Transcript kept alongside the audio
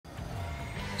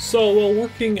So while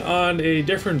working on a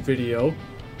different video,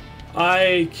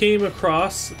 I came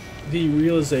across the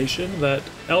realization that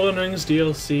Elden Ring's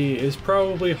DLC is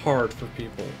probably hard for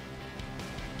people.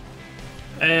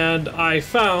 And I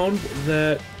found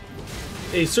that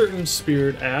a certain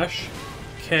Spirit Ash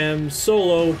can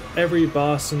solo every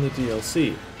boss in the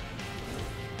DLC.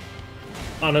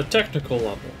 On a technical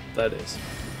level, that is.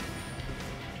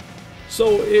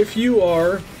 So if you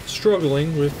are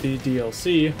struggling with the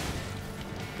DLC,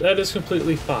 that is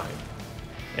completely fine.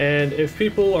 And if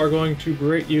people are going to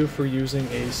berate you for using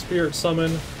a spirit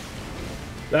summon,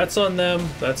 that's on them,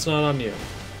 that's not on you.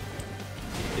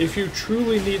 If you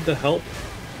truly need the help,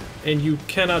 and you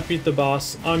cannot beat the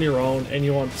boss on your own, and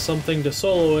you want something to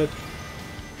solo it,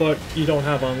 but you don't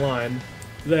have online,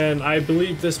 then I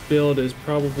believe this build is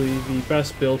probably the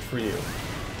best build for you.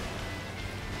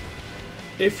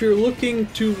 If you're looking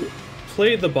to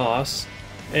play the boss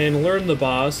and learn the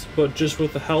boss, but just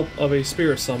with the help of a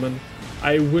spirit summon,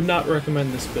 I would not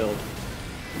recommend this build.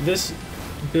 This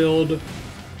build,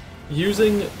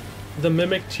 using the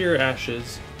Mimic tier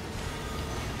ashes,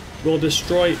 will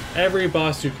destroy every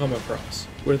boss you come across,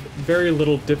 with very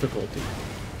little difficulty.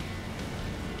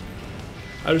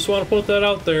 I just want to put that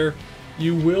out there.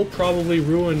 You will probably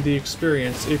ruin the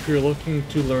experience if you're looking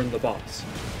to learn the boss.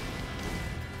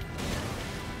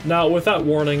 Now, with that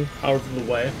warning out of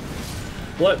the way,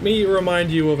 let me remind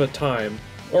you of a time,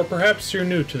 or perhaps you're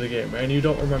new to the game and you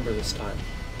don't remember this time.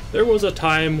 There was a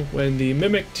time when the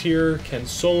Mimic tier can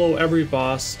solo every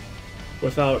boss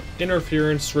without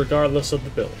interference regardless of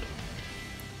the build.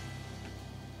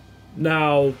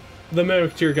 Now, the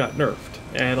Mimic tier got nerfed,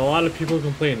 and a lot of people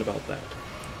complained about that.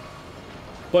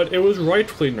 But it was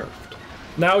rightfully nerfed.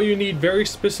 Now you need very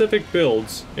specific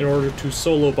builds in order to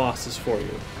solo bosses for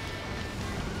you.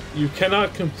 You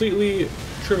cannot completely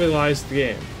trivialize the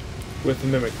game with the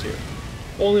Mimic tier.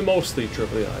 Only mostly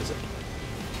trivialize it.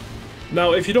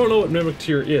 Now, if you don't know what Mimic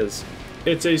tier is,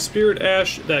 it's a Spirit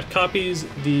Ash that copies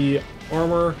the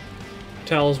armor,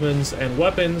 talismans, and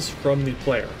weapons from the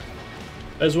player,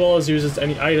 as well as uses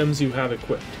any items you have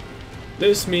equipped.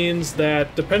 This means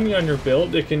that, depending on your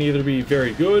build, it can either be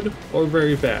very good or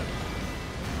very bad.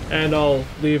 And I'll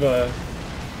leave a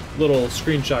little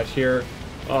screenshot here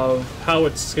of how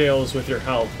it scales with your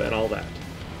health and all that.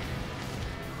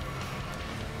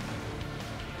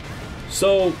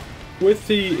 So, with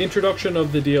the introduction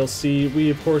of the DLC,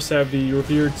 we of course have the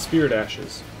revered Spirit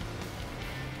Ashes.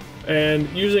 And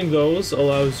using those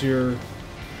allows your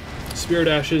Spirit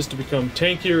Ashes to become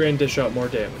tankier and dish out more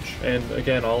damage. And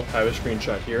again, I'll have a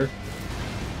screenshot here.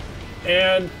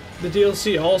 And the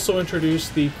DLC also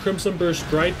introduced the Crimson Burst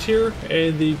Dried tier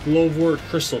and the Glowwort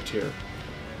Crystal tier,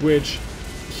 which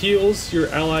heals your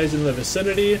allies in the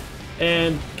vicinity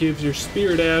and gives your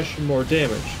Spirit Ash more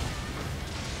damage.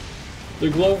 The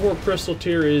Glowwort Crystal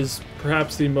tier is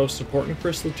perhaps the most important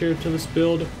crystal tier to this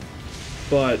build,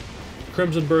 but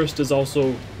Crimson Burst is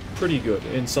also pretty good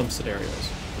in some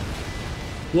scenarios.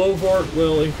 Glowwort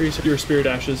will increase your Spirit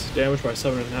Ashes damage by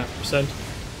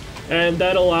 7.5%, and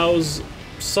that allows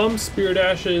some Spirit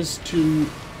Ashes to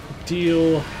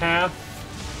deal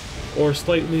half or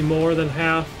slightly more than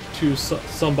half to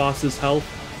some bosses' health.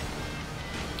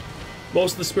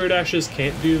 Most of the Spirit Ashes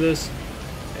can't do this,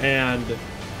 and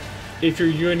if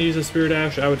you're going to use a Spirit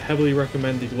Ash, I would heavily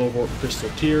recommend the Glowwort Crystal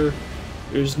tier.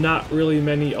 There's not really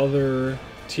many other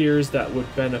tiers that would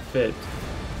benefit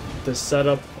the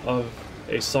setup of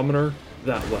a summoner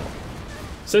that well.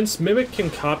 Since Mimic can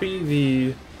copy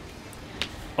the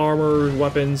armor,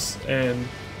 weapons, and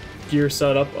gear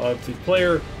setup of the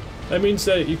player, that means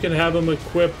that you can have them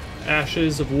equip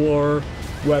Ashes of War,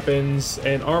 weapons,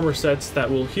 and armor sets that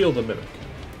will heal the Mimic.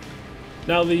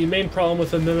 Now, the main problem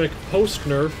with the Mimic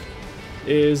post-nerf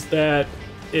is that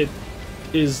it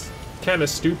is kind of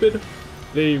stupid.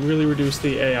 They really reduced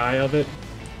the AI of it,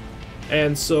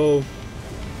 and so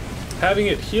having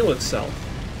it heal itself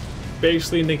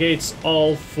basically negates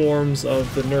all forms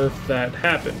of the nerf that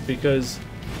happened, because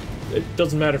it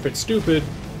doesn't matter if it's stupid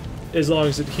as long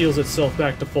as it heals itself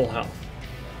back to full health.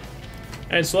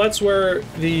 And so that's where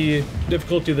the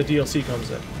difficulty of the DLC comes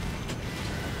in.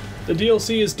 The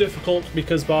DLC is difficult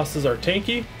because bosses are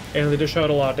tanky and they dish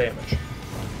out a lot of damage.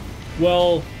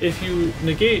 Well, if you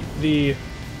negate the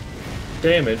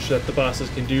damage that the bosses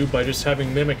can do by just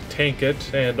having Mimic tank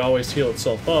it and always heal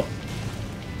itself up,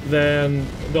 then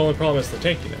the only problem is the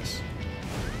tankiness.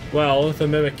 Well, if the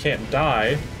Mimic can't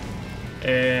die,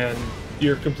 and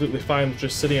you're completely fine with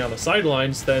just sitting on the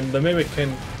sidelines, then the Mimic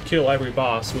can kill every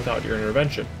boss without your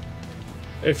intervention.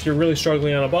 If you're really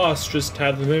struggling on a boss, just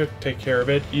have the Mimic take care of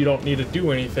it. You don't need to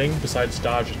do anything besides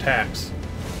dodge attacks.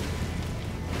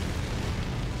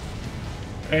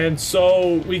 And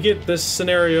so we get this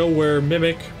scenario where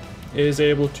Mimic is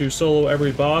able to solo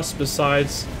every boss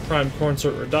besides Prime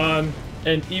Consort Radahn,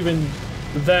 and even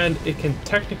then it can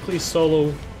technically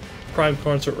solo Prime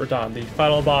Consort Radahn, the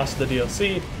final boss of the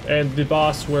DLC, and the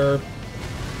boss where,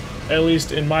 at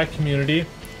least in my community,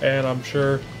 and I'm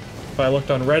sure if I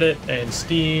looked on Reddit and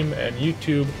Steam and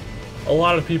YouTube, a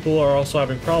lot of people are also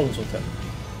having problems with him.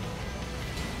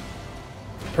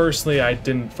 Personally, I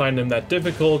didn't find him that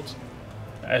difficult,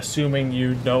 assuming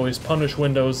you know his punish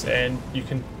windows and you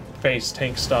can face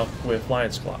tank stuff with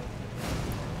Lion's Claw.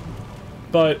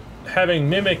 But having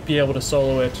Mimic be able to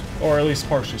solo it, or at least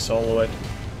partially solo it,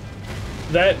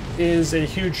 that is a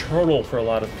huge hurdle for a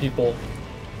lot of people,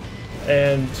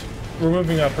 and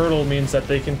removing that hurdle means that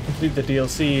they can complete the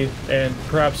DLC and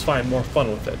perhaps find more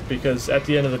fun with it, because at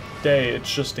the end of the day,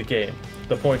 it's just a game.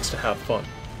 The point's to have fun.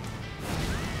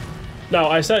 Now,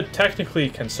 I said technically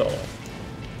can solo.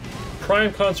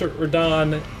 Prime Consort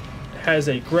Radahn has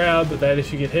a grab that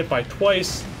if you get hit by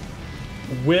twice,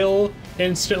 will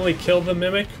instantly kill the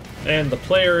Mimic, and the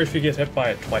player if you get hit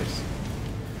by it twice.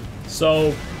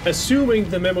 So, assuming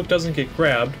the Mimic doesn't get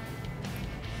grabbed,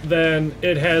 then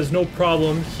it has no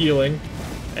problem healing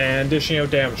and dishing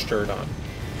out damage to Radahn.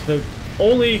 The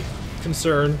only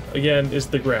concern, again, is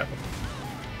the grab.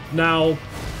 Now,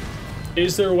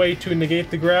 is there a way to negate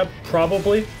the grab?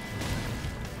 Probably.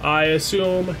 I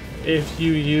assume if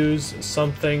you use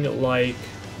something like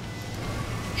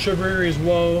Chivalry's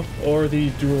Woe or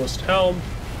the Duelist Helm,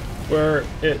 where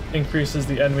it increases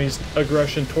the enemy's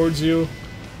aggression towards you,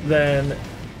 then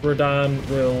Radahn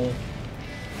will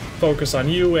focus on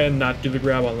you and not do the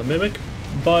grab on the Mimic.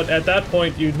 But at that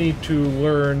point, you'd need to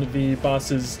learn the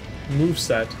boss's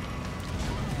moveset,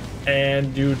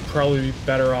 and you'd probably be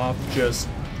better off just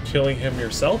killing him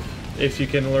yourself if you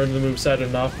can learn the moveset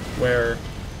enough where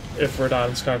if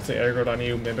Radahn's constantly aggroed on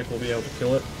you, Mimic will be able to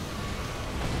kill it.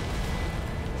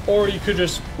 Or you could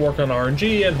just work on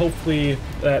RNG and hopefully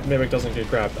that Mimic doesn't get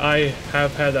grabbed. I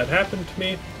have had that happen to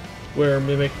me, where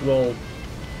Mimic will,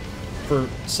 for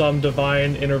some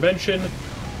divine intervention,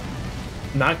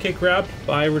 not get grabbed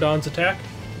by Radahn's attack,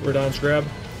 Radahn's grab,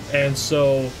 and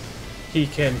so he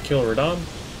can kill Radahn.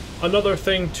 Another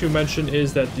thing to mention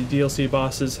is that the DLC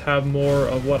bosses have more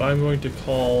of what I'm going to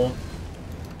call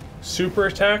super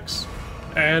attacks,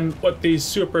 and what these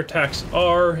super attacks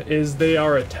are is they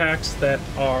are attacks that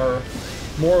are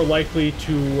more likely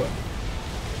to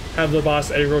have the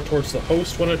boss aggro towards the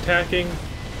host when attacking.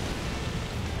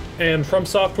 And From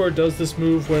Software does this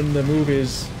move when the move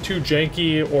is too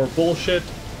janky or bullshit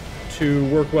to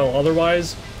work well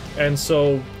otherwise, and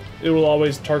so it will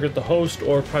always target the host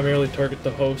or primarily target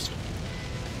the host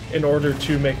in order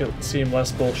to make it seem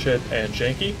less bullshit and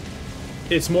janky.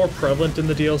 It's more prevalent in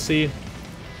the DLC,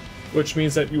 which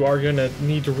means that you are going to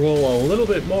need to roll a little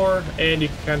bit more, and you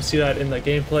can kind of see that in the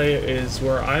gameplay is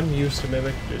where I'm used to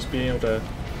Mimic just being able to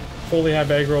fully have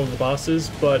aggro of the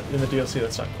bosses, but in the DLC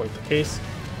that's not quite the case.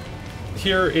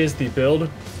 Here is the build.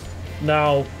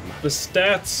 Now, the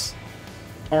stats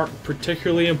aren't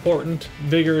particularly important.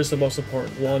 Vigor is the most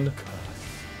important one,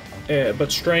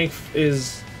 but Strength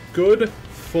is good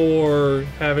for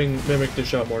having Mimic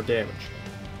dish out more damage.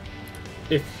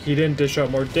 If he didn't dish out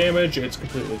more damage, it's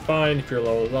completely fine. If you're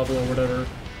low level or whatever,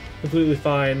 completely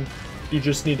fine. You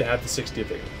just need to have the 60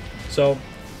 Vigor. So,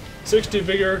 60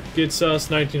 Vigor gets us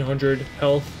 1900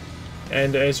 health,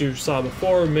 and as you saw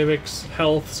before, Mimic's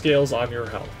health scales on your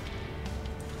health.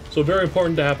 So very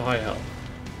important to have high health.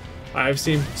 I've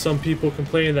seen some people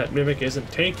complain that Mimic isn't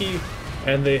tanky,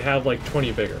 and they have like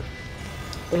 20 Vigor.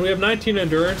 When we have 19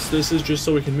 Endurance, this is just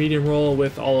so we can medium roll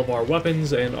with all of our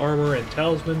weapons and armor and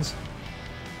talismans.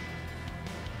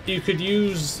 You could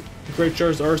use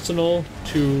Greatjar's Arsenal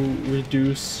to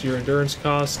reduce your endurance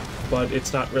cost, but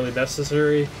it's not really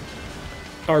necessary.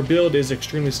 Our build is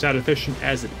extremely stat efficient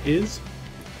as it is,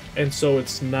 and so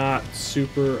it's not a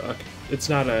super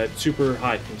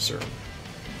high concern.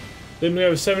 Then we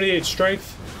have 78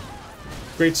 Strength.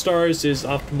 Great Stars is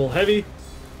optimal heavy,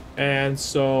 and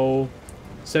so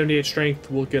 78 Strength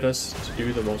will get us to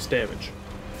do the most damage.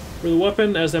 For the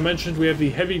weapon, as I mentioned, we have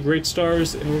the Heavy Great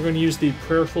Stars, and we're going to use the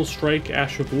Prayerful Strike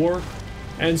Ash of War.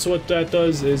 And so what that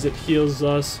does is it heals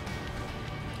us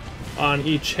on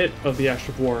each hit of the Ash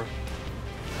of War.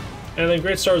 And then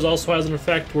Great Stars also has an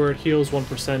effect where it heals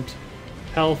 1%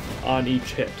 health on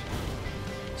each hit.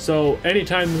 So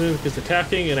anytime the Mimic is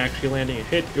attacking and actually landing a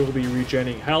hit, it will be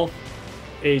regenerating health,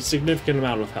 a significant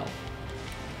amount of health.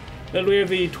 Then we have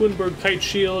the Twin Bird Kite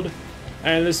Shield,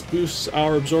 and this boosts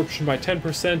our absorption by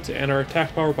 10% and our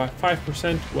attack power by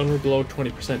 5% when we're below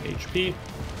 20% HP.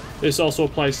 This also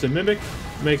applies to Mimic,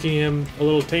 making him a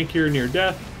little tankier near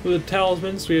death. With the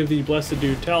talismans, we have the Blessed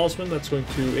Dude Talisman that's going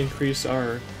to increase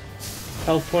our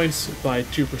health points by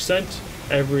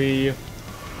 2% every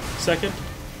second.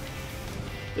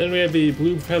 Then we have the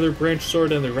Blue Feather Branch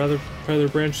Sword and the Red Feather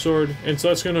Branch Sword, and so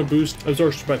that's going to boost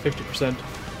absorption by 50%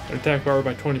 and attack power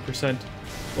by 20%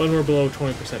 when we're below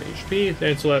 20% HP,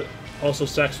 and so that also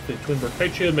stacks with the Twin Burst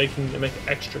Kite Shield, making it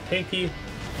extra tanky,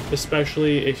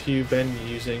 especially if you've been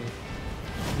using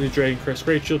the Dragon Crest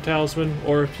Great Shield Talisman,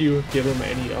 or if you give them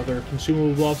any other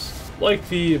consumable buffs, like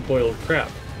the Boiled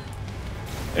Crab.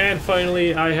 And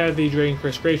finally, I have the Dragon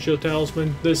Crest Great Shield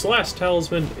Talisman. This last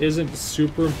talisman isn't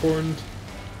super important.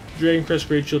 Dragon Crest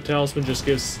Great Shield Talisman just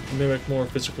gives Mimic more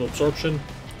physical absorption.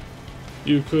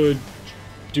 You could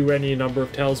do any number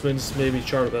of talismans, maybe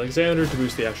Shard of Alexander to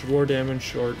boost the Ash of War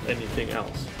damage, or anything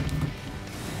else.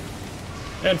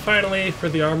 And finally, for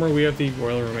the armor, we have the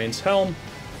Royal Remains Helm,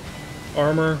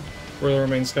 Armor, Royal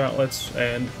Remains Gauntlets,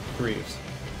 and Greaves.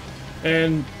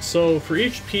 And so for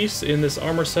each piece in this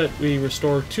armor set, we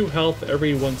restore 2 health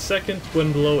every 1 second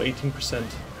when below 18%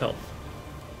 health.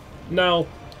 Now,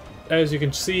 as you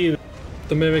can see,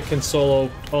 the Mimic can solo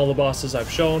all the bosses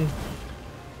I've shown,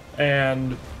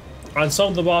 and on some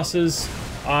of the bosses,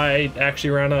 I actually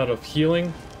ran out of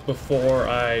healing before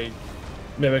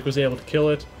Mimic was able to kill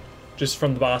it, just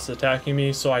from the boss attacking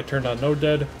me, so I turned on No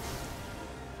Dead.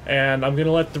 And I'm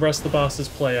gonna let the rest of the bosses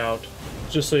play out,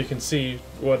 just so you can see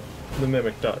what the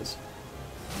Mimic does.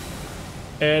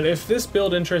 And if this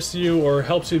build interests you or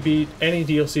helps you beat any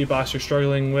DLC boss you're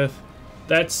struggling with,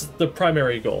 that's the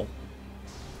primary goal.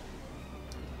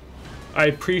 I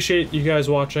appreciate you guys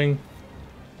watching,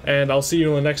 and I'll see you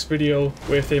in the next video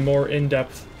with a more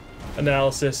in-depth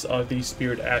analysis of the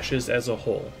Spirit Ashes as a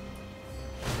whole.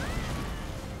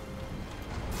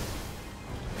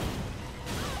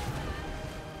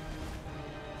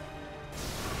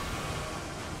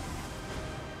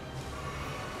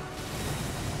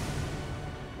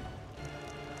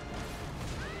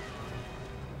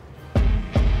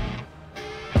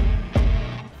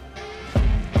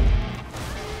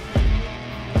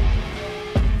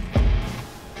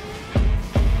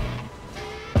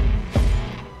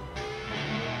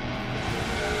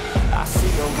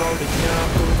 Rolling up,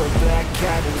 Uber black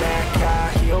Cadillac,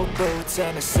 high heel boots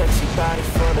and a sexy body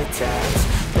full of tats.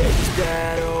 Baby's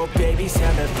bad, oh baby's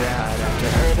hella bad. After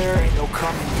her there ain't no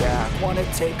coming back. Wanna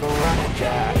take a run at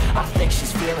that. I think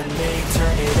she's feeling me,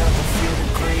 turn it up a few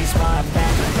degrees. My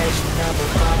imagination of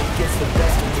her body gets the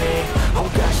best of me. Oh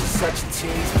gosh, she's such a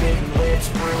tease, big lips,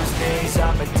 bruised knees.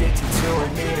 I'm addicted to her,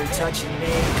 need her touching me,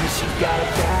 cause she got a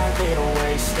bad little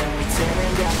waist. And we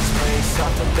tearing down this place,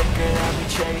 off the liquor that we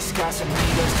chase. Got some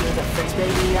needles to the face,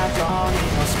 baby, I don't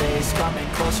need no space. Coming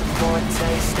closer for a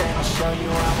taste, and I'll show you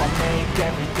how I make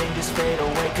everything just fade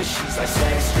away. Cause she's like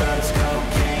sex, drugs,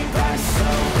 cocaine, body so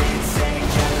insane.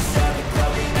 Jealous of the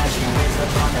clothing that she wears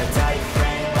up on the tight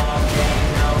frame. All game,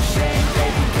 no shame,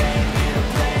 baby came here to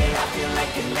play. I feel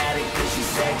like an addict cause she's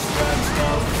sex, drugs,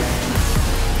 cocaine.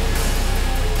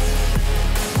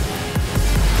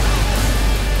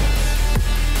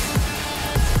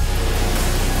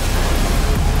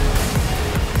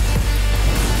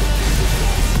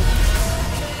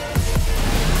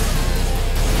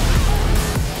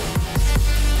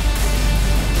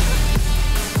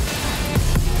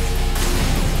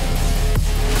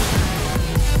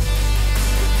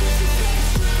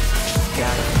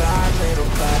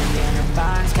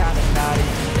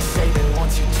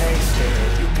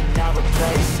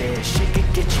 She could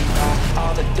get you high,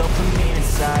 all the dopamine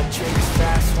inside triggers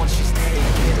fast once she's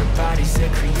naked, her body's a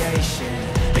creation.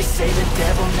 They say the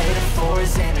devil made her for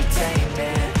his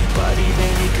entertainment, but even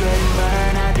he couldn't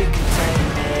learn how to contain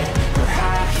it. Her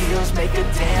high heels make a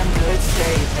damn good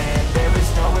statement. There is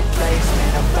no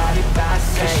replacement, a body by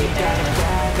Satan. She got a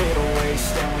bad little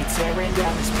waist, and we tearing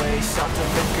down this place. Off the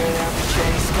liquor that we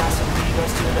chase, got some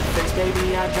egos to the face.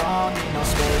 Baby, I don't need no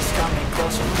space. Coming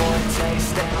closer for a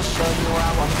taste, and I'll show you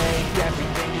how I make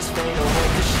everything just fade away.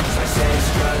 Cause she's like sex,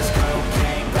 drugs,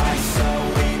 cocaine, body so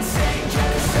insane.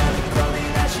 Jealous of the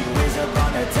clothing that she wears up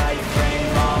on a tight frame.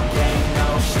 All game, no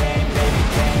shame, baby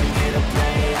came here to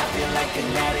play. I feel like an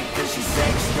addict cause she's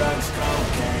sex, drugs,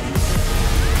 cocaine.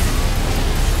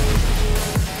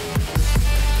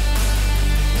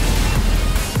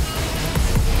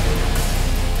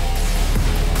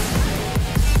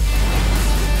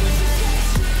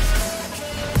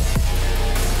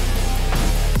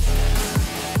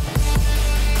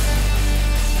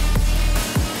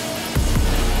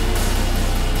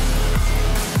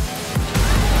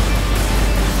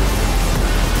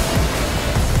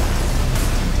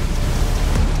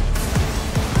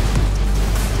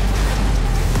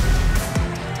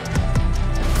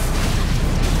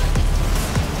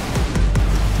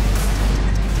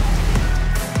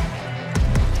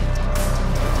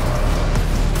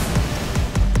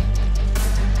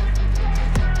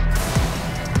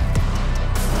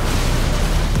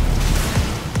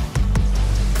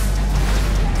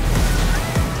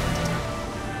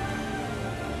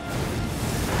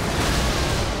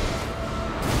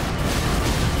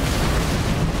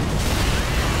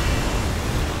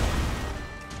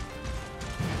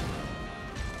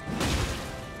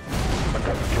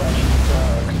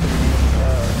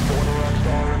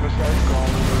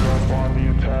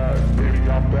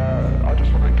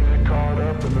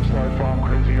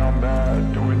 I'm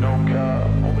mad, doing no cap.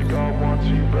 Only God wants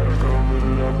you, better go live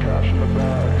it up. Cash in the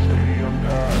bag, stadium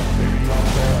packed. Baby, I'm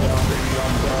bad, baby,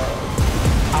 I'm bad.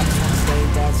 I just wanna stay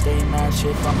bad, stay mad.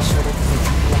 Shit from my shoulder cause I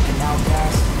treat me like an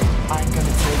outcast. I ain't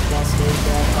gonna take that, stay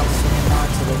back. I'll be swinging on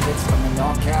till the hits coming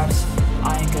all caps.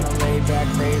 I ain't gonna lay back,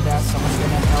 pray that someone's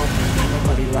gonna help me. Ain't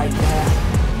nobody like that.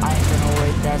 I ain't gonna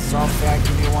wait, that's all fact.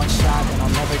 Give me one shot and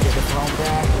I'll never get it thrown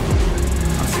back.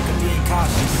 I'm sick of being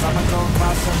cautious. I'ma go and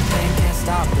cause something, can't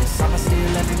stop this. I'ma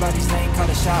steal everybody's lane, call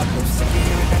it shoplift. Sick of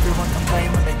hearing everyone complain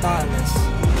when they thoughtless.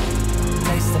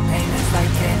 Taste the pain, it's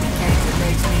like candy canes. It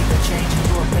makes me go change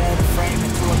into a better frame,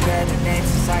 into a better name.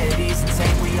 Society's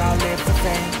insane, we all live for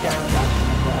fame.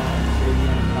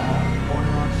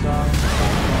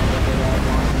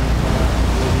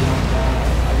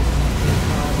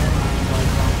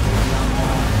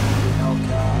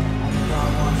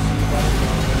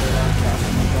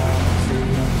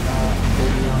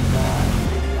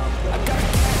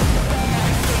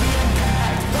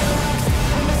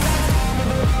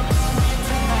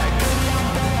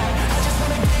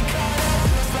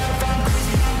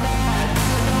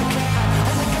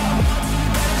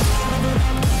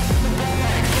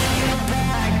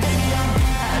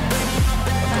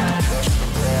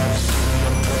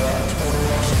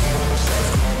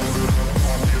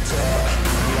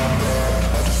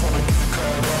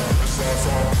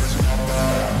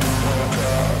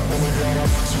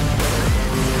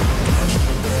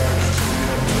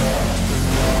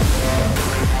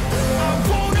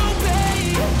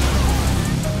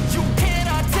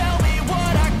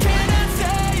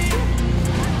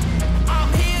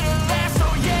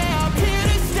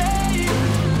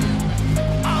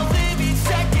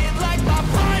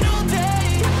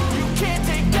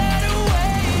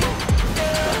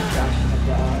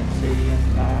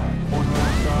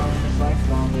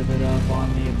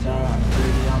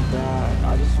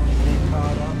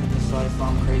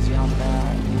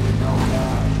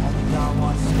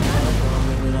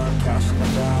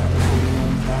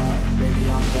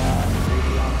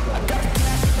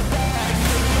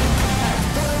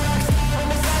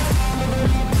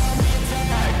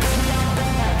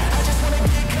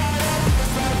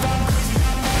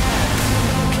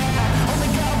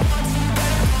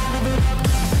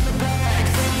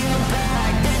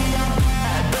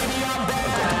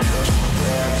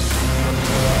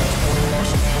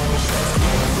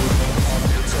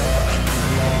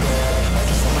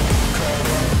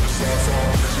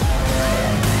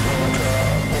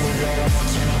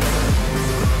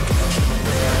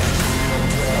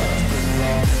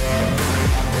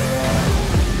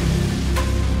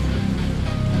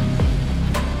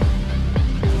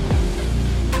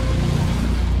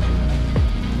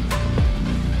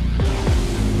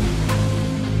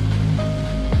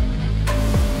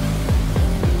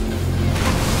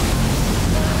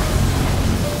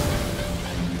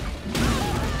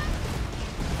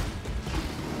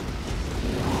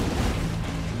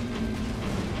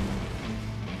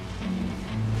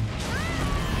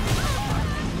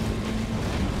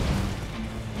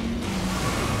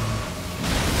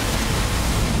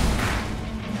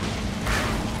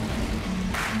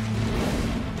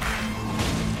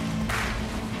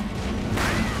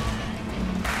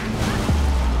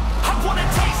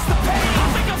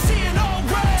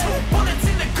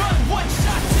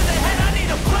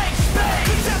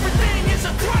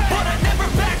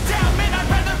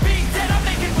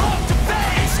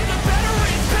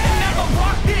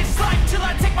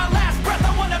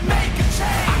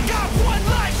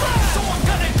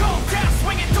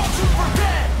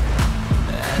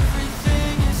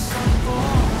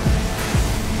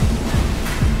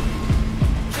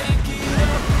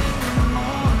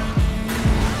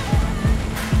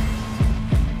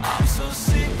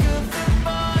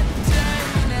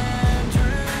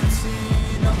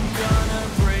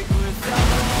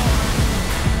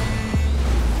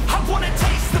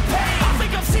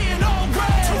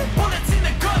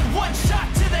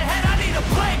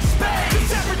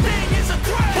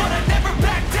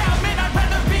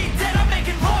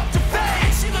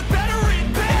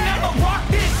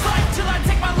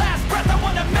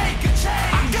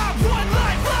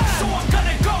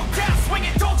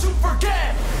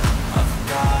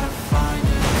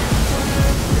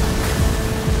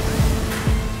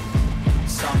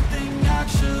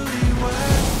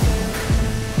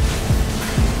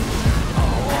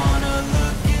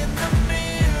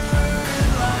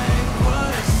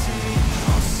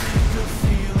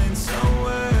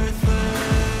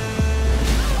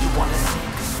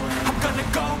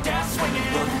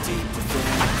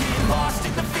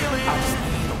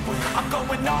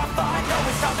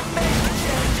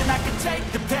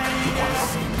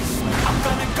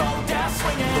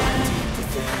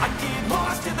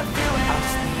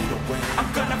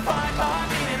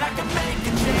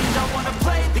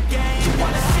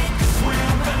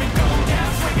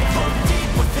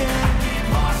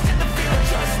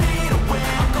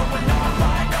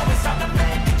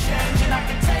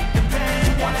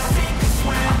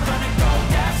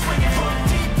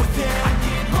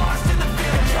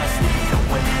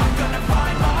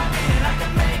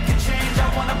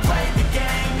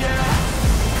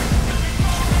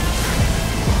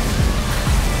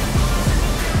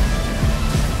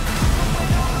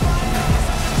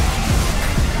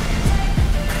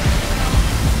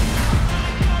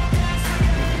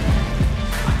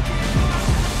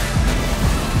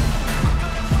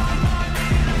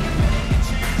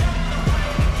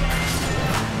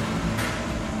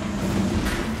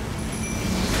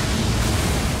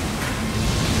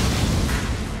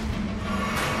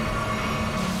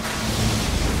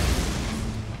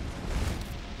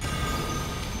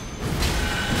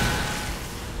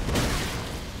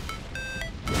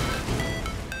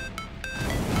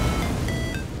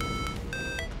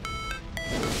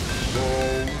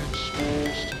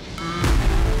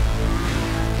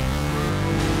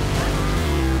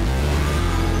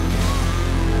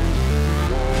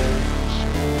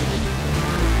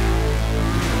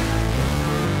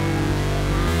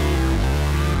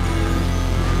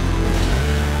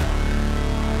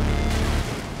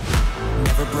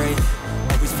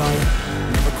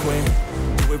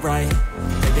 it right,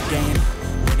 play the game,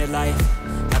 win it life,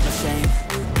 have no shame,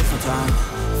 there's no time,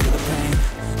 feel the pain,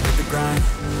 live the grind,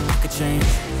 I could change,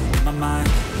 in my mind,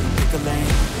 pick a lane,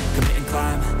 commit and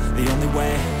climb, the only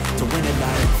way to win it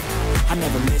life. I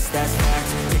never miss, that's fact.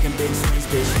 Taking big swings,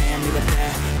 bitch, hand me the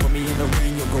bat. Put me in the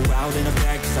ring, you'll go out in a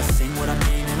bag. Cause I sing what I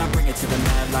mean and I bring it to the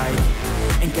mad light.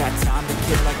 Ain't got time to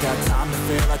kill, I got time to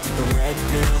feel. I took the red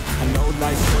pill, I know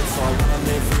life's short, so I wanna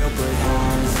live real. But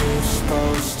how's it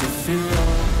supposed to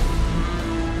feel?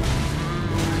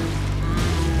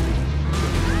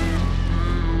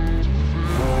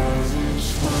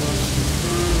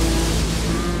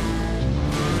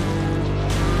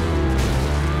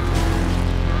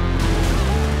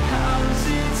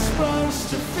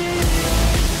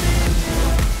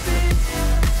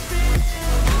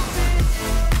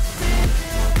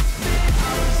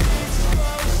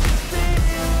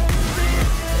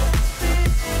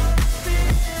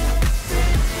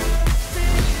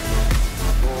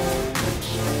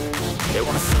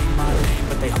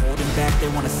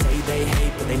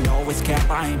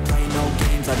 I ain't play no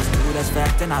games, I just do that's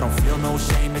fact. And I don't feel no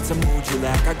shame, it's a mood you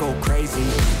lack. I go crazy,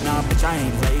 nah bitch I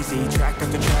ain't lazy. Track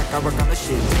after track, I work on the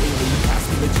shit daily. Pass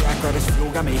me the jack, right as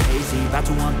fuel, got me hazy. About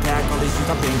to unpack all these things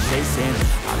I've been chasing.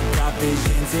 I've got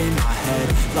visions in my head,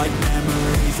 like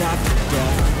memories after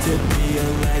death. To be a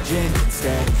legend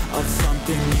instead of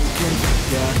something you can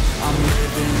forget. I'm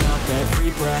living up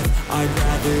every breath, I'd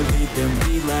rather lead than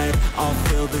be led. I'll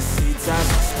fill the seats as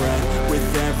I spread, with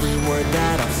every word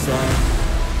that I've said.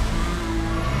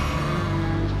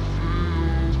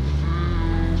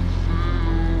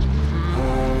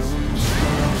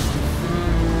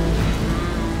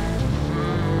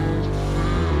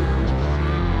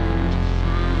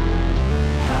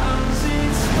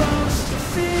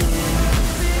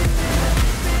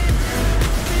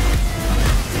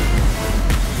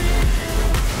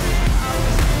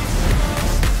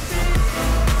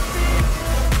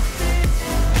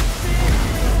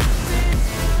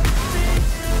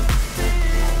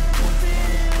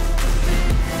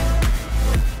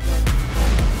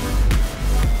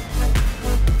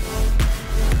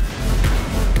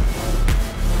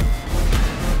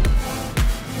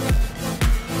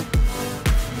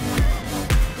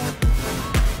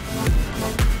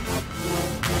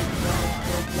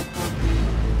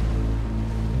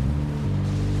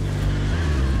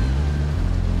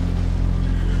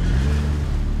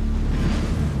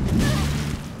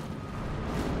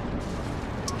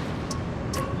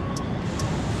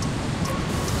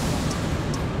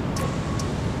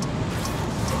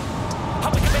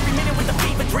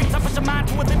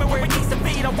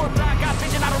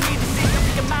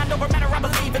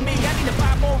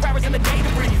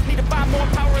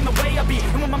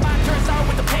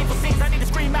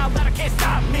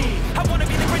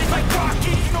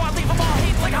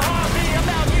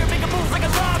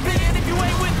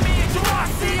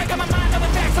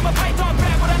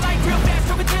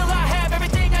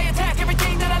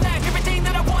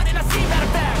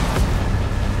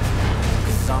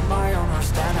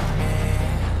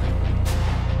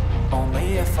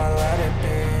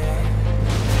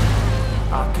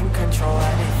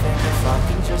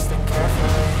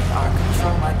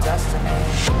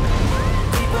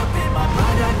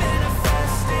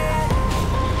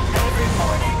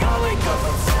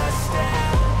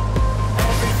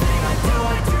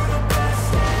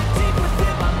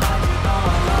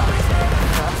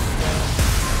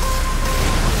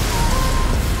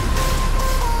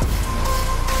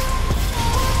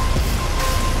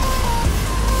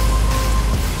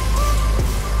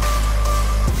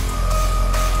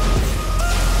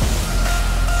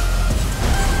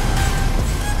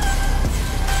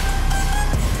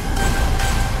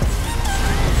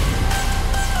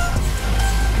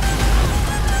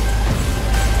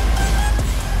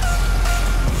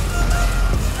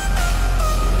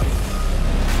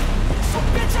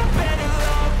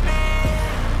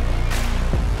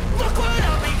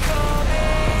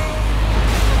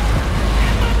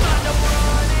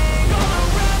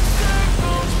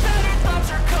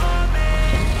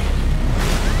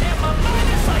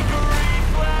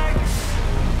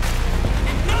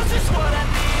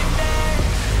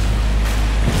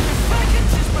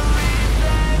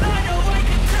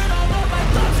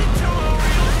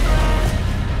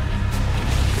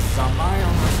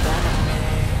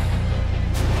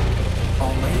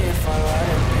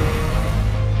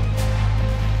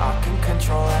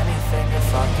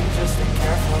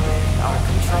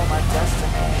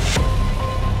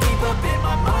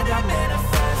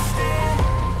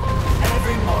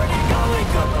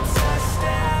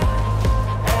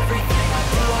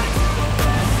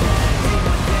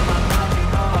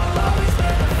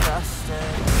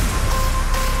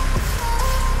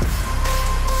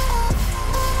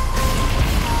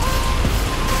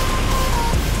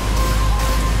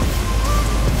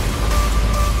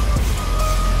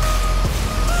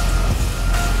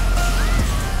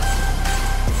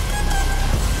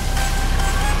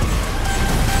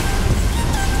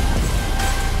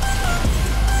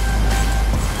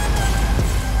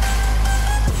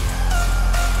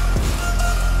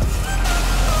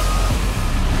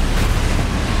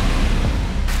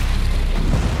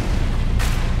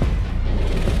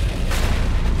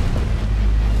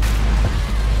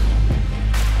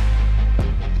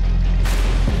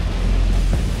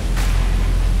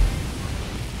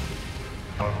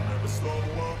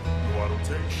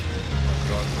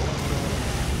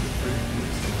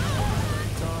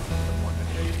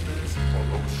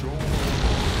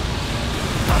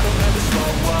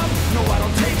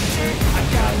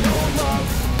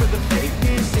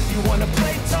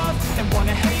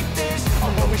 wanna hate this,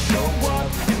 I'll always show up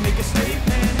and make a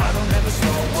statement. I don't ever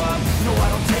slow up, no I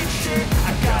don't take shit.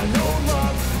 I got no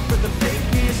love for the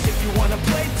fakeness. If you wanna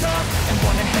play tough and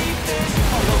wanna hate this,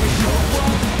 I'll always show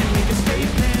up and make a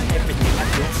statement. Everything I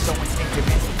do so instinctive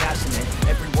and so passionate.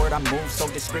 Every word I move so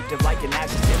descriptive like an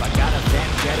adjective. I got a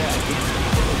vendetta against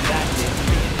people who lacked it.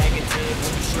 Being negative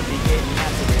when you should be getting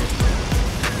after it.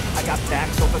 I got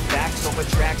facts over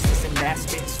tracks, this and that.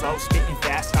 Spitting slow, spitting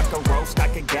fast. I could roast, I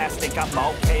could gas. Think I'm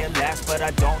okay at last, but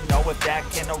I don't know if that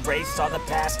can erase all the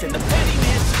past. And the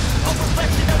pettiness, a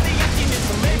reflection of the emptiness.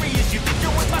 Hilarious, you think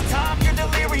you're with my time, you're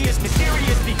delirious.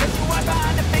 Mysterious, because you are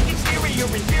behind a fake exterior.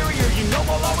 Inferior, you know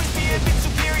I'll always be a bit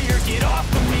superior. Get off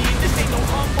of me, this ain't no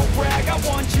humble brag. I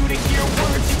want you to hear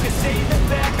words, you can say them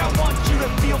back. I want you to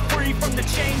feel free from the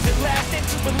chains that last, and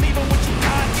to believe in what you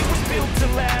got, it was built to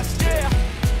last, yeah.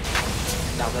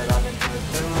 Now that I've been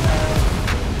through hell,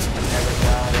 I never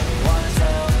got anyone's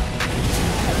help.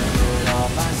 I can do it all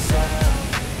myself.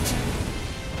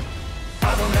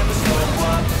 I don't ever slow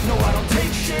up, no I don't take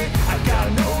shit. I got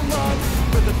no love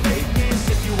for the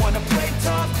fakeness. If you wanna play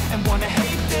tough and wanna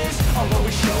hate this, I'll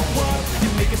always show up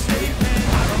and make a statement.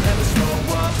 I don't ever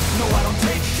slow up, no I don't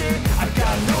take shit. I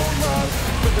got no love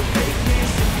for the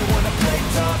fakeness. If you wanna play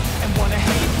tough and wanna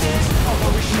hate this, I'll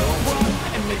always show up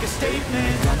and make a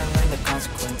statement. Gonna learn the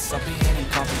consequence of being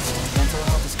incompetent. Mental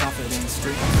health is confidence,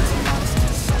 street is some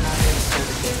honestness. I'm not here to save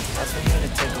the day, that's for you to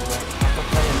take away. I could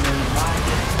play a million mind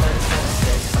games, but it's no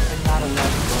mistake. Something not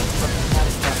illogical, something that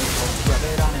is topical. Rub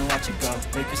it on and watch it go,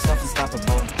 make yourself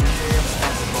unstoppable. You're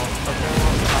irresponsible, but they're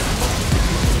all impossible.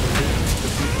 The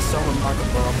beat is so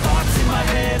remarkable. Thoughts in my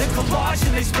head, a collage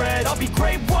and they spread. I'll be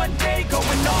great one day,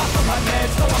 going off of my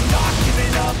meds. No, I'm not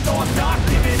giving up, no, I'm not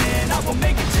giving in. I will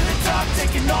make it to the top,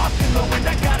 taking off in the wind.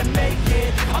 I gotta make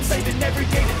it, I'm saving every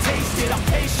day to taste it. I'm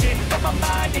patient, but my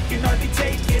mind, it can hardly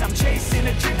take it. I'm chasing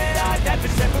a dream that I've had for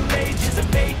several ages of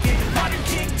making modern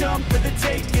kingdom for the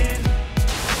taking.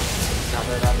 Now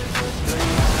that I've been put through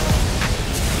hell,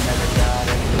 never got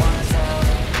anyone's help.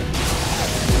 I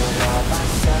can do it all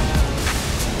myself.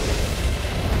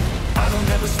 I don't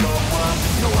ever slow up,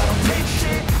 no I don't take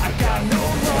shit. I got no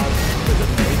love for the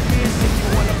fakeness. If you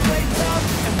wanna play tough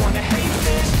and wanna hate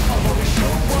this, I'll always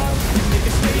show up and make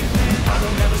a statement. I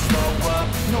don't ever slow up,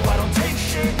 no I don't take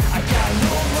shit. I got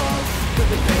no love for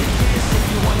the fakeness. If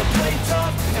you wanna play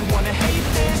tough and wanna hate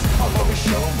this, I'll always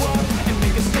show up and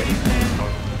make a statement. I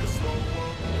don't ever slow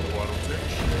up, no I don't take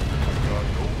shit. I got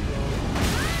no love for the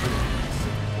fakeness.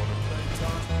 If you wanna play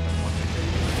tough and wanna hate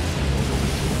this, I'll always show up.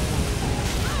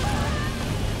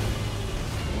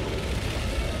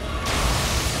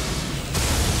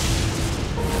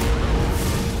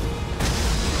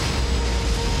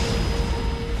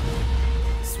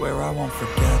 Swear I won't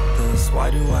forget this, why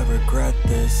do I regret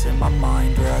this? In my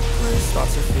mind reckless,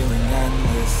 thoughts are feeling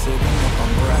endless. Sitting up,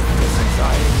 I'm breathless,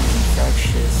 anxiety's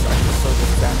infectious. I feel so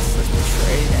defenseless,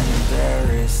 betrayed and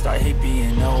embarrassed. I hate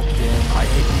being open, I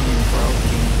hate being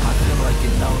broken. I feel like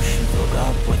an ocean, filled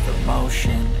up with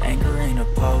emotion. Anger ain't a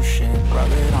potion, rub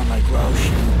it on like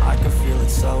lotion. I can feel it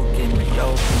soaking,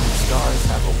 reopen, scars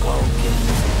have awoken.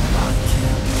 I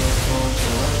can't move on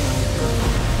till I let go.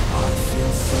 I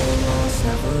feel so lost,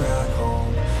 never at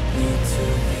home. Need to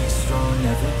be strong,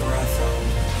 every breath hold.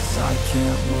 'Cause I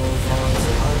can't move on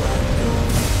till I let go.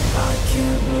 I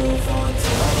can't move on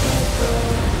till I let go.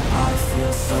 I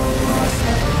feel so lost,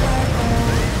 never at home.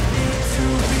 Need to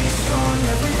be strong,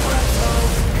 every breath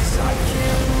hold. 'Cause I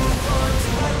can't move on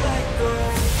till I let go.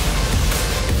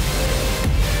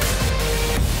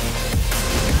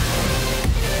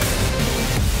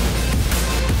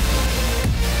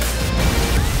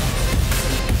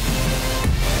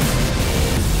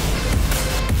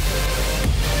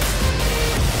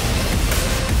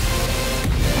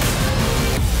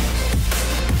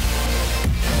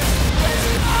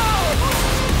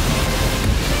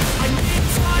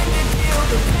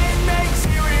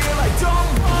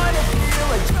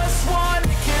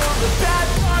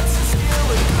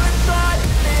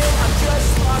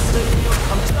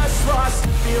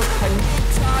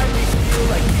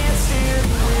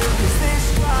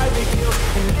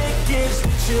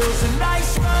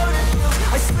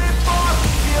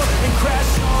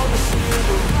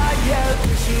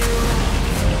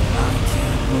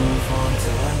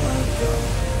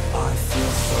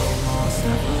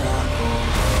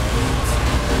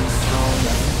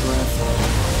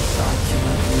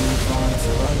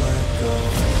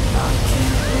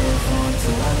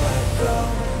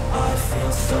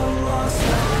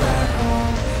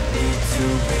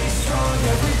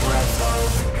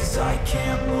 I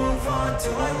can't move on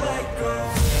till I let go.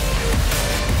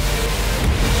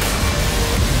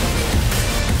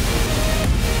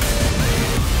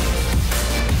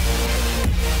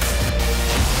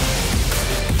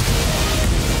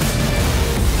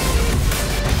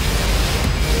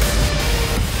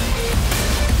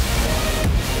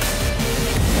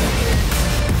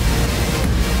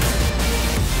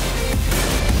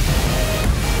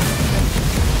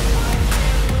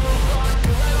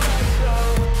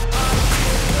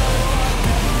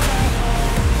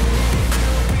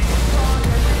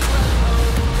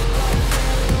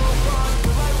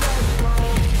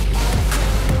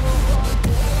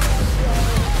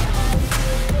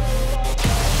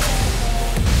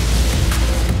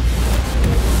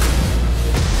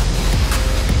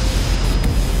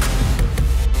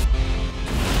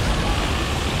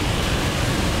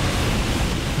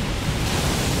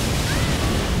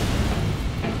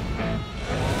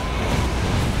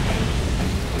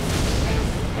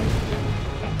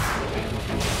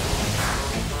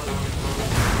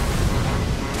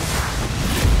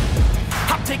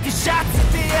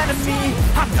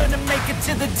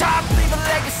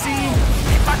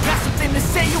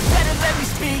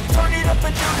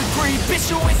 a new degree, bitch,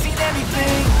 you ain't seen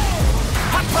anything.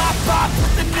 I pop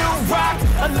with the new rock,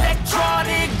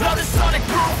 electronic, blow the sonic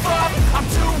groove up. I'm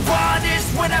too honest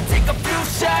when I take a few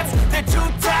shots. They're too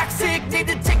toxic, need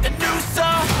to take the noose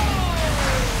off.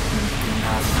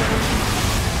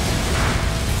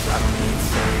 I don't need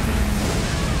saving.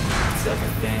 It's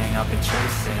everything I've been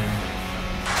chasing.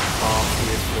 All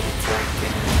here for the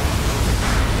taking.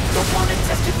 Don't wanna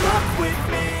test your luck with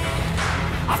me.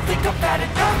 I think I've had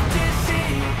enough disease.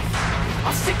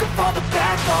 I'm sick of all the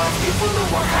bad thoughts, people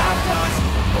who are half-nots.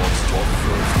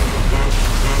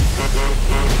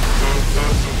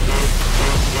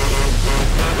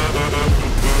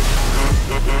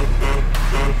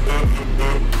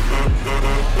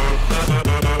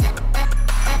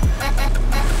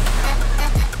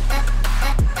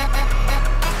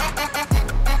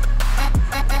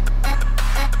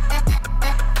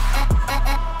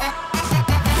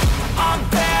 I'm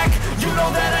back, you know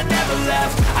that I never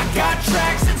left. I got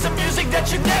tracks and some music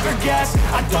that you never guessed.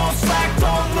 I don't slack,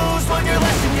 don't lose, learn your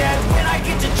lesson yet. When I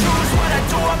get to choose what I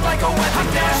do, I'm like a weapon.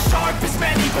 I'm not sharp as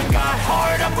many, but got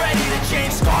hard. I'm ready to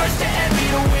change scars to envy,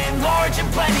 to win large and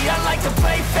plenty. I like to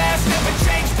play fast, never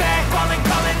change back. Calling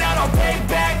out, I'll pay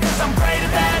back, cause I'm great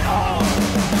at that. Oh,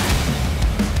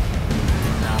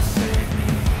 now save me,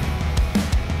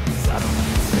 cause I don't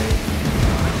need saving.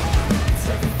 It's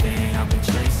everything I've been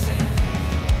chasing.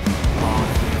 All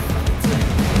here for the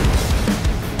taking.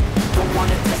 Don't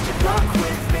wanna test your luck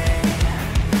with me.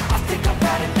 I think I've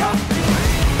had enough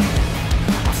disease.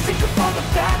 I'm sick of all the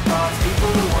bad thoughts,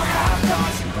 people who are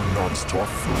half-nots.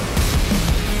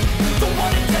 Don't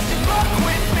wanna test your luck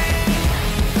with me.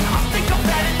 I think I've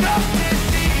had enough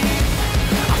disease.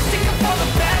 I'm sick of all the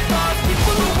bad thoughts,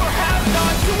 people who are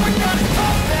half-nots, who are not as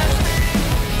tough as me.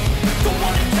 Don't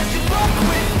wanna test your luck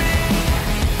with me.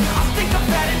 I think I've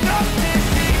had enough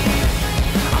disease.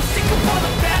 I'm sick of all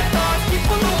the bad thoughts,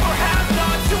 people who are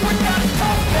half-nots, who are not as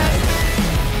tough as me.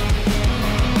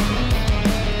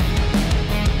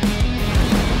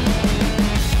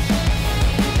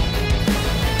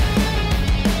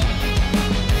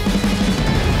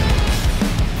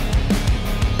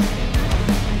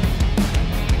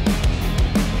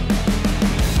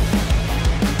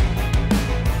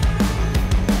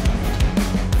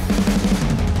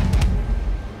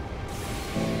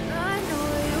 I know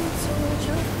you told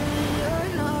your friend you're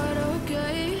not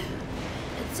okay.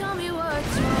 And tell me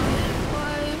what's wrong,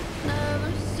 why you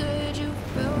never said you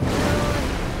felt that way.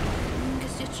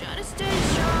 Guess you're trying to stay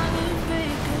strong and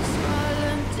fake a smile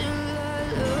until I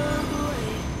look away.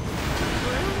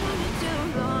 But I know you too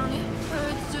long, it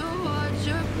hurts to watch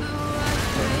your blue eyes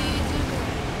fade to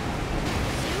gray.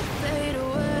 As you fade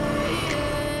away,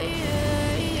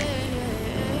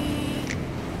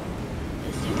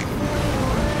 as you fade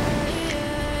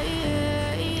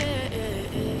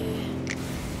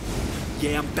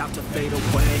Yeah, I'm about to fade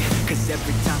away. Cause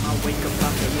every time I wake up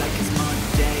I feel like it's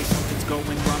Monday. Something's going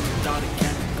wrong with all the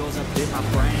chemicals up in my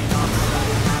brain. All of a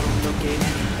sudden I don't look at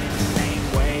anything the same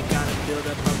way. Gotta build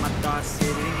up of my thoughts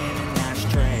sitting in an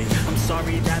ashtray. I'm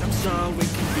sorry that I'm so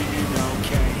inconvenient,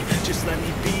 okay. Just let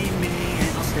me be me and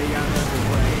I'll stay out of the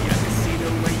way. I can see the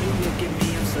way you look at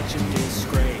me, I'm such a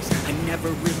disgrace. I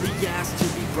never really asked to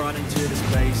be brought into this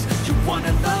place. You wanna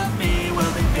love me?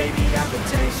 Well then baby I have a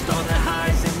taste. All the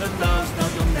highs and the lows, no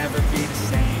you'll never be the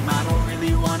same. I don't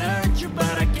really wanna hurt you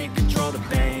but I can't control the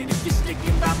pain. If you're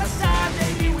sticking by my side,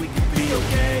 maybe we could be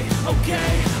okay.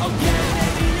 Okay, okay,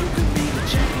 maybe you could be the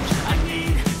change I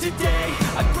need today.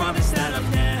 I promise that I've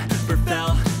never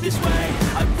felt this way.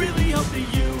 I really hope that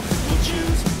you will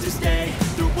choose to stay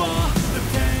through all the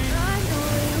pain. I know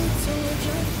you told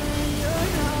your friend you're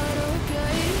not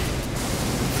okay.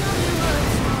 Tell me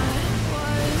what's wrong,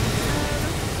 why you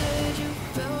never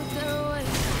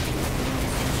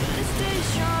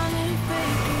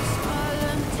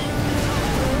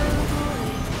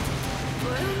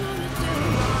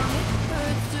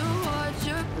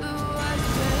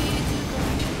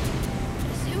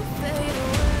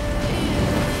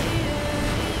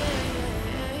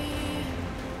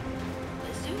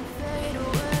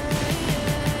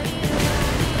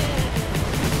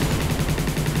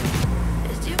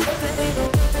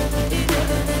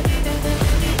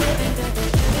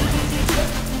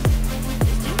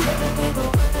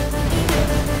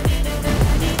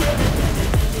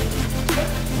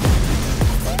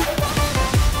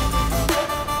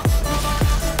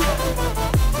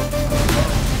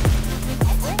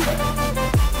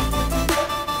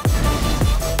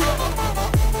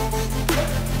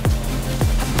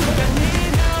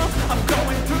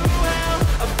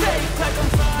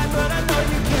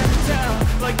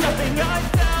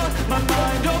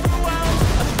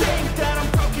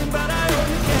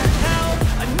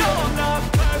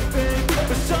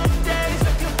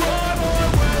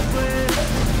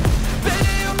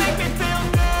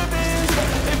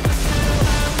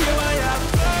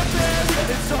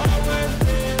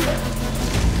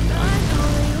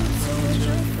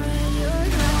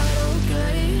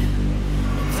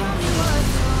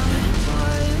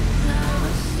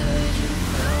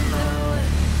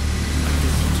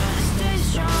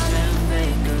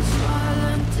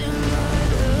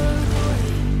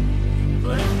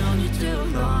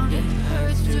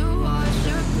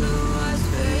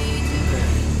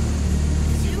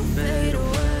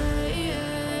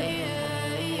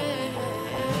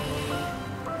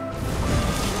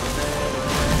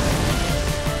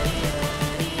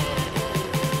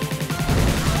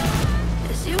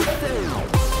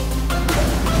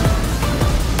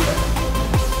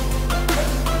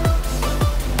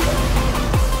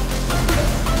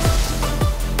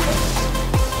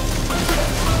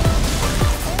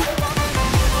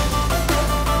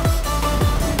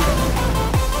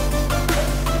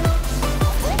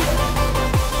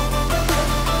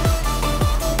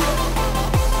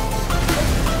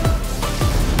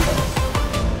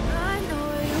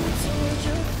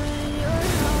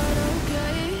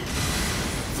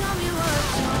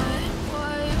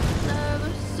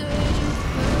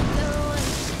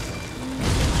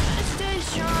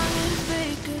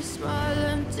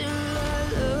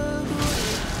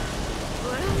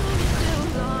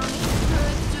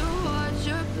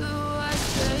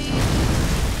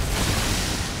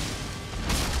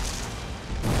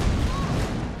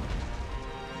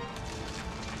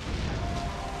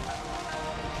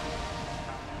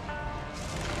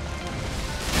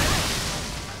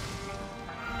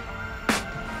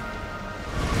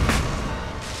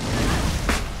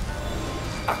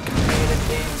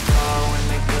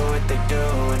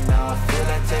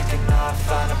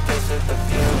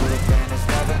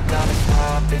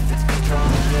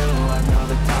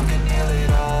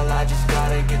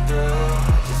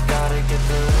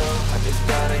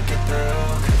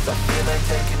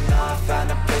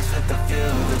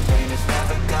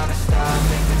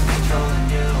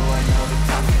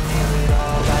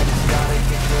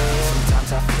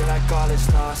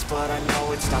but I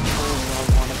know it's not true. I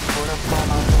wanna put up all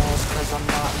my walls cause I'm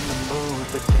not in the mood,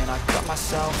 but then I cut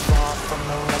myself off from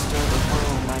the rest of the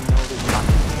room. I know that I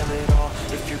can heal it all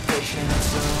if you're patient and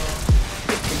soon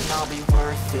it can all be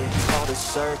worth it, all the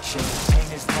searching. Pain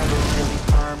is never really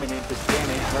permanent, but then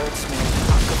it hurts me.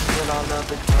 I can feel all of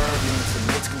the turbulence and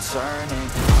it's concerning.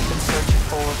 I've been searching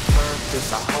for a purpose,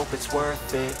 I hope it's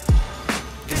worth it.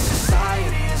 This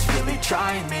society is really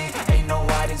trying me. Ain't no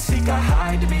hide and seek, I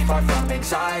hide to be far from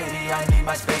anxiety. I need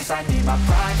my space, I need my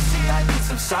privacy. I need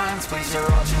some silence, please, you're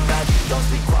all too loud. You don't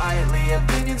speak quietly,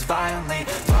 opinions violently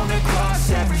thrown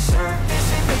across every surface.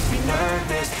 It makes me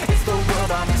nervous, it's the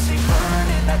world honestly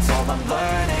burning. That's all I'm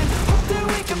learning, hope that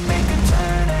we can make a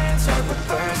turn and start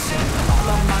reversing. All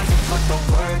our minds and put the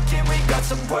work in, we got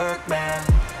some work, man.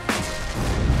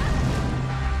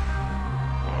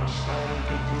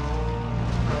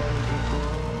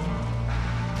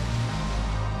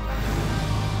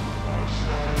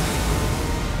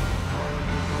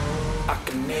 I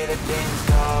can hear the things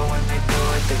go when they do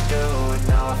what they do, and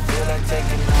now I feel like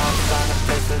taking off, find a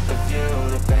place with a view.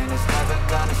 The pain is never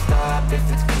gonna stop if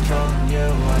it's controlling you.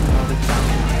 I know that time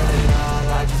can heal it all,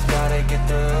 I just gotta get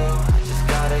through. I just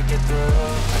gotta get through,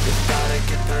 I just gotta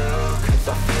get through. Cause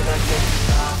I feel like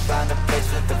taking off, find a place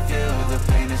with a view. The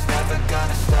pain is never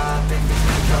gonna stop if it's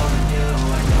controlling you.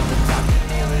 I know that time can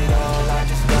heal it all, I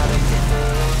just gotta get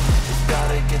through. Just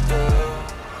gotta get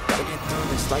through. Gotta get through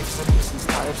this, life's a nuisance,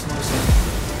 tired of snoozing.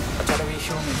 I try to be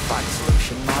human, find a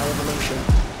solution, my evolution.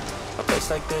 A place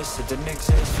like this, it didn't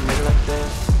exist, we made it like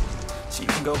this. So you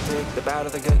can go pick the bad or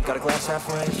the good, got a glass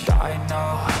halfway. I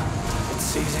know,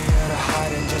 it's easier to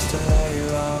hide than just to lay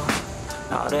low.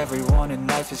 Not everyone in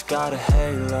life has got a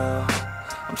halo.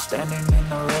 I'm standing in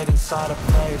the red inside a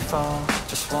payphone.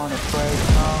 Just wanna break,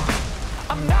 no,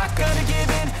 I'm not gonna give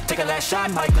in. Take a last shot,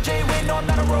 Michael J. Win. No, I'm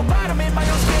not a robot, I'm in my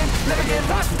own skin. Never get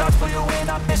lost when thoughts pull you in.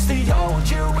 I miss the old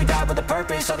you, we died with a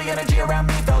purpose. All the energy around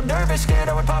me felt nervous, scared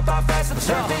I would pop off fast at the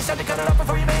surface. Had to cut it off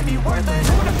before you made me worthless.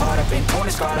 Torn apart, I've been torn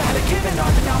and scarred. I had to give it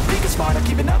on, but now I'm thinking smart. I'm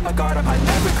keeping up my guard, I might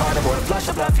never card. I wore a flush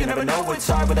of love, you never know what's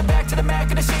hard. With a back to the mat,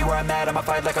 gonna see where I'm at. I'ma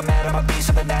fight like I'm mad, I'ma be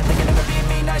something that they can never be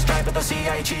me. Nice try, but they'll see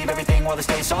I achieve everything while they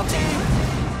stay salty.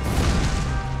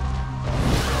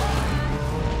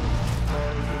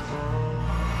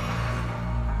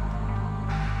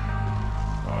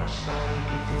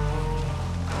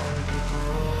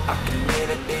 I can hear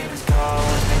the demons call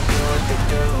when they do what they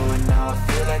do, and now I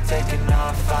feel like taking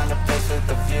off, find a place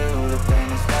with a view. The pain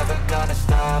is never gonna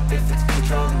stop if it's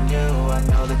controlling you. I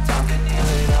know that time can heal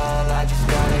it all, I just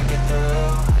gotta get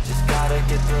through. I just gotta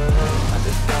get through, I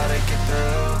just gotta get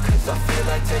through. Cause I feel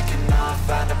like taking off,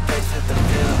 find a place with a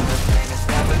view. The pain is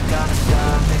never gonna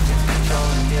stop if it's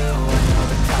controlling you. I know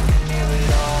that time can heal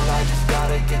it all, I just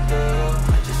gotta get through.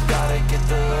 I just gotta get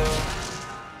through.